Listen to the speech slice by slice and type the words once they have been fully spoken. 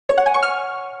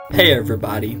Hey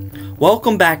everybody,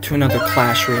 welcome back to another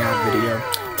Clash Royale video.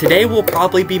 Today will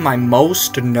probably be my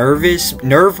most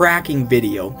nerve-wracking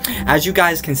video. As you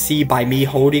guys can see by me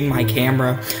holding my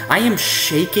camera, I am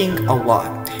shaking a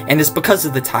lot, and it's because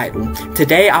of the title.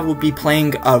 Today I will be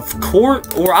playing a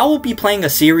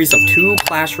series of 2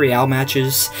 Clash Royale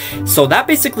matches. So that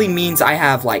basically means I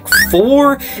have like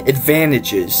 4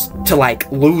 advantages to like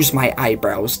lose my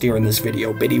eyebrows during this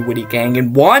video, Bitty Witty Gang,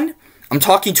 and 1, I'm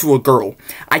talking to a girl.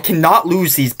 I cannot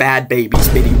lose these bad babies,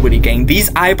 Bitty Witty Gang. These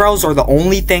eyebrows are the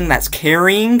only thing that's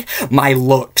carrying my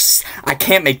looks. I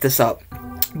can't make this up.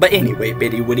 But anyway,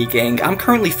 Bitty Witty Gang, I'm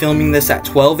currently filming this at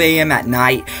 12 AM at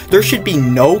night. There should be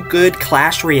no good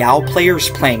Clash Royale players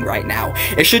playing right now.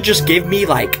 It should just give me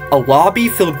like a lobby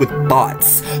filled with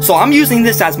bots. So I'm using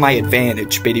this as my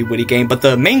advantage, Bitty Witty Gang. But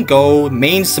the main goal,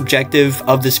 main subjective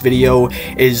of this video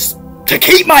is to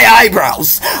keep my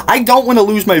eyebrows! I don't want to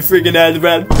lose my freaking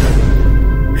eyebrows.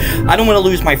 I don't want to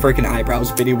lose my freaking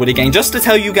eyebrows, Bitty Witty Gang. Just to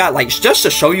tell you guys, like, just to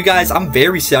show you guys, I'm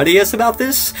very serious about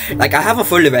this. Like, I have a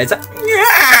full reza.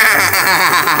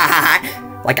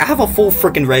 Like, I have a full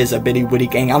freaking reza, Bitty Witty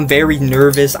Gang. I'm very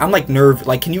nervous. I'm like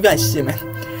like, can you guys see me?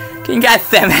 Can you guys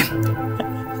see me?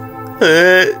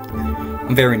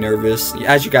 I'm very nervous.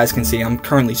 As you guys can see, I'm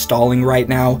currently stalling right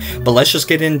now. But let's just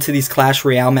get into these Clash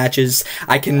Royale matches.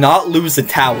 I cannot lose a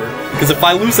tower, because if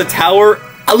I lose a tower,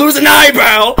 I lose an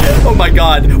eyebrow! Oh my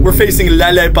god, we're facing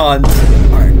Lele Bonds.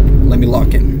 Alright, let me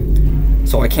lock in.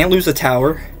 So I can't lose a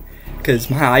tower, because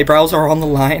my eyebrows are on the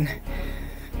line.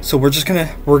 So we're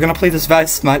gonna play this very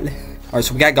smartly. Alright,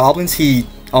 so we got goblins.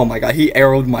 Oh my god, he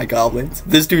arrowed my goblins.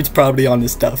 This dude's probably on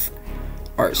his stuff.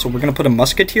 Alright, so we're going to put a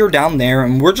musketeer down there,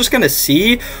 and we're just going to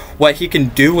see what he can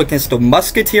do against a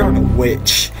musketeer and a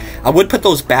witch. I would put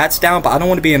those bats down, but I don't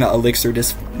want to be in an elixir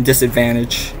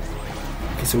disadvantage.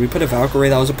 Okay, so we put a Valkyrie.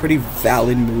 That was a pretty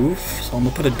valid move. So I'm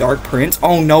going to put a Dark Prince.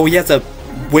 Oh no, he has a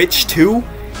witch too?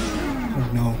 Oh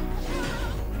no.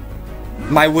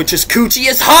 My witch's coochie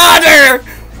is harder!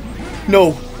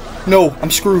 No,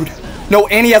 I'm screwed. No,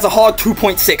 and he has a hog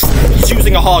 2.6. He's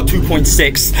using a hog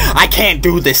 2.6. I can't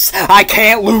do this. I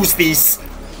can't lose these.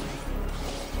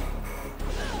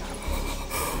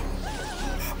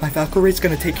 My Valkyrie's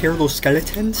gonna take care of those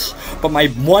skeletons, but my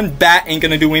one bat ain't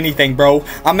gonna do anything, bro.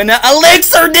 I'm in an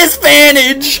elixir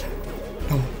disadvantage.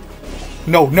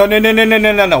 No.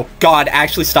 God,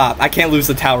 actually stop. I can't lose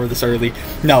the tower this early.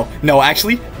 No,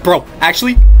 actually, bro,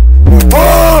 actually.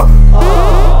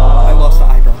 I lost the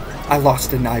eyebrow. I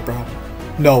lost an eyebrow.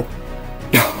 No.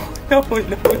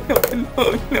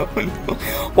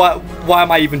 Why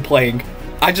am I even playing?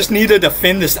 I just need to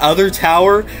defend this other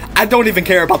tower. I don't even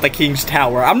care about the king's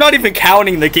tower. I'm not even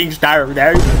counting the king's tower,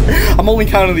 guys. I'm only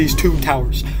counting these 2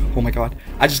 towers. Oh my god.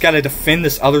 I just gotta defend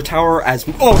this other tower as...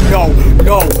 Oh no.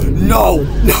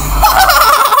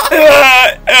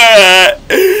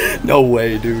 No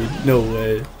way, dude. No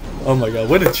way. Oh my god.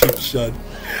 What a cheap shot.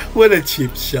 What a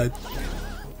cheap shot.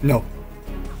 No.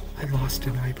 I lost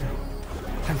an eyebrow.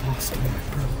 I've lost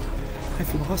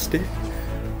it.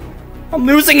 I'm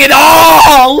losing it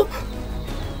all!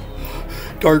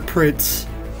 Dark Prince.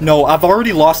 No, I've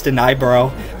already lost an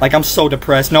eyebrow. Like, I'm so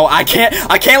depressed. No, I can't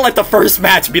let the first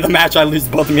match be the match I lose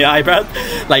both of my eyebrows.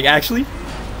 Like, actually.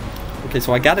 Okay,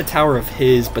 so I got a tower of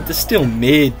his, but this is still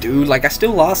mid, dude. Like, I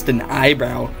still lost an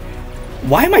eyebrow.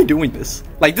 Why am I doing this?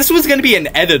 Like, this was gonna be an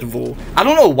editable. I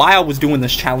don't know why I was doing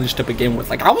this challenge to begin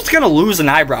with. Like, I was gonna lose an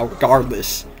eyebrow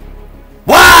regardless.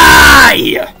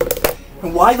 Why?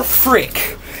 And why the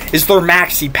frick is there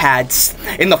maxi pads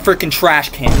in the frickin' trash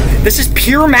can? This is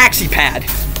pure maxi pad.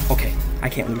 Okay, I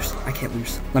can't lose.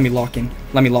 Let me lock in.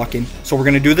 So we're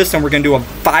gonna do this, and we're gonna do a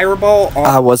fireball on...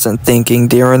 I wasn't thinking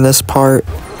during this part.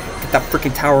 Get that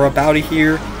frickin' tower up out of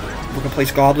here. We're gonna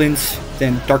place goblins.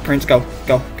 Then Dark Prince, go.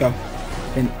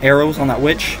 And arrows on that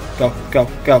witch. Go.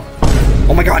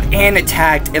 Oh my god, and it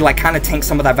tagged. It like kind of tanked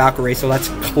some of that Valkyrie, so that's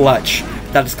clutch.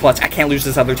 That is clutch. I can't lose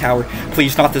this other tower.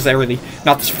 Please, not this early.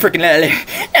 Not this freaking early.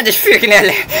 Not this freaking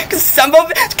early.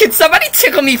 Can somebody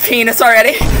tickle me penis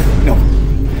already? No.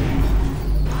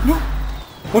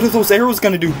 What are those arrows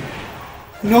gonna do?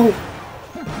 No.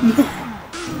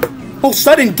 Oh,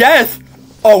 sudden death.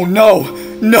 Oh no.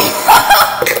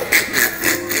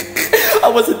 I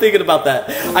wasn't thinking about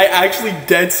that. I actually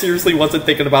dead seriously wasn't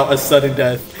thinking about a sudden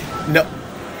death. No.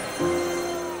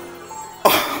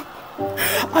 Oh,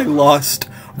 I lost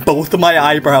both of my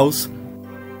eyebrows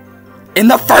in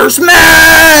the first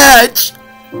match!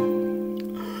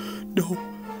 No.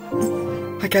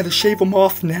 I gotta shave them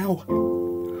off now.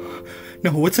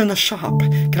 No, what's in the shop?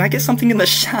 Can I get something in the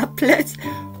shop, please?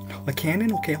 No, a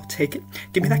cannon? Okay, I'll take it.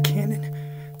 Give me that cannon.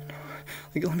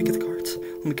 Let me get the cards.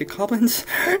 Let me get comments.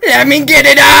 Let me get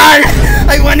it on!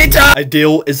 I want it on! A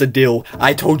deal is a deal.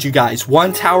 I told you guys,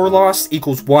 1 tower loss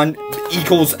equals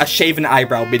a shaven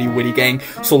eyebrow, Bitty Witty gang.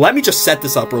 So let me just set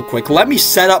this up real quick. Let me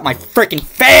set up my freaking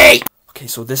face! Okay,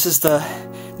 so this is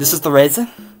the resin.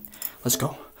 Let's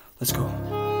go. Let's go.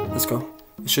 Let's go.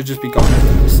 It should just be gone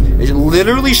after this. It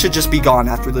literally should just be gone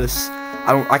after this.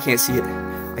 I can't see it.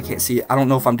 I can't see it. I don't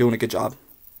know if I'm doing a good job.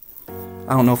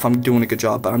 I don't know if I'm doing a good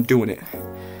job, but I'm doing it.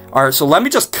 Alright, so let me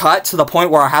just cut to the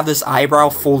point where I have this eyebrow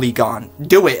fully gone.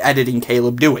 Do it, editing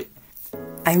Caleb, do it.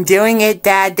 I'm doing it,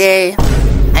 Daddy.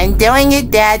 I'm doing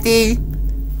it, Daddy.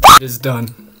 It is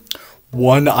done.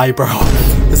 1 eyebrow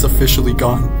is officially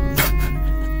gone.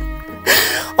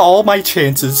 All my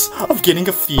chances of getting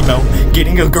a female,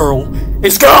 getting a girl,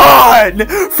 is gone!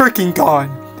 Freaking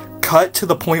gone. Cut to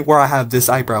the point where I have this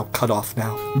eyebrow cut off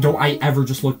now. Don't I ever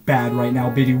just look bad right now,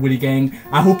 Bitty Witty gang.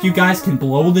 I hope you guys can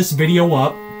blow this video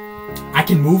up. I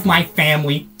can move my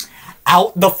family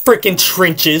out the freaking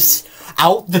trenches.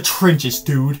 Out the trenches,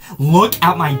 dude. Look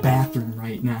at my bathroom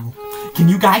right now. Can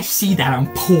you guys see that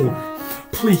I'm poor?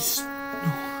 Please.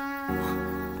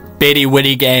 Bitty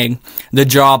Witty gang, the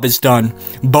job is done.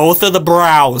 Both of the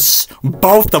brows,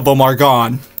 both of them are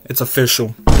gone. It's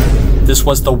official. This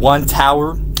was the 1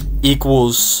 tower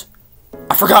equals,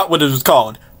 I forgot what it was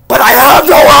called, but I have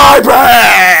no eyebrows!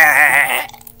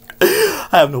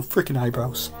 I have no freaking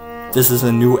eyebrows. This is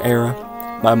a new era.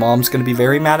 My mom's gonna be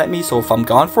very mad at me, so if I'm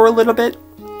gone for a little bit,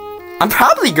 I'm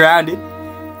probably grounded.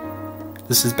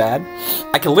 This is bad.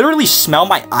 I can literally smell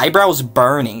my eyebrows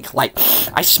burning. Like,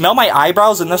 I smell my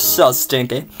eyebrows and they're so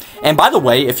stinky. And by the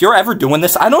way, if you're ever doing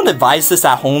this, I don't advise this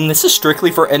at home. This is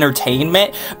strictly for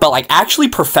entertainment. But, like, actually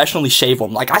professionally shave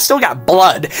them. Like, I still got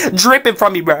blood dripping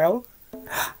from me, bro.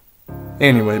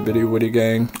 Anyway, Bitty Witty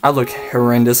gang, I look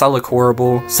horrendous. I look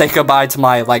horrible. Say goodbye to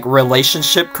my, like,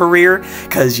 relationship career.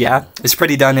 Because, yeah, it's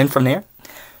pretty done in from there.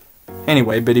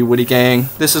 Anyway, Bitty Witty gang,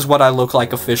 this is what I look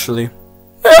like officially.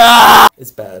 It's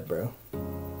bad, bro.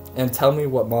 And tell me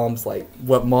what mom's like,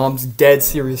 what mom's dead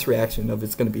serious reaction of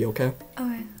it's gonna be, okay?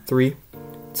 Okay. 3,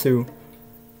 2.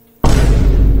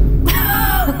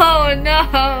 Oh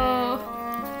no!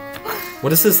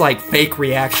 What is this like fake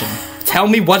reaction? Tell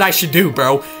me what I should do,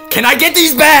 bro. Can I get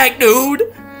these back, dude?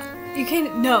 You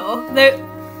can't. No,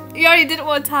 you already did it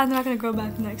one time. They're not gonna grow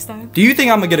back the next time. Do you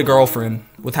think I'm gonna get a girlfriend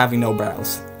with having no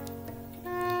brows?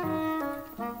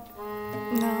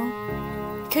 No.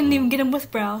 Couldn't even get him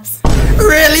with brows.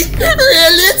 Really?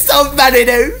 Really? It's so funny,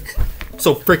 dude.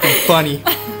 So freaking funny.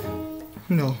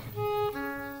 No.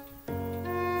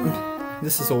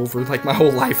 This is over. Like, my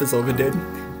whole life is over, dude.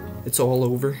 It's all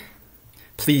over.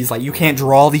 Please, like, you can't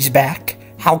draw these back?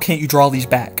 How can't you draw these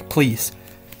back? Please.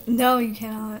 No, you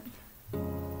cannot.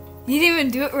 You didn't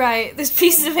even do it right. This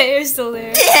piece of hair is still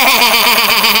there.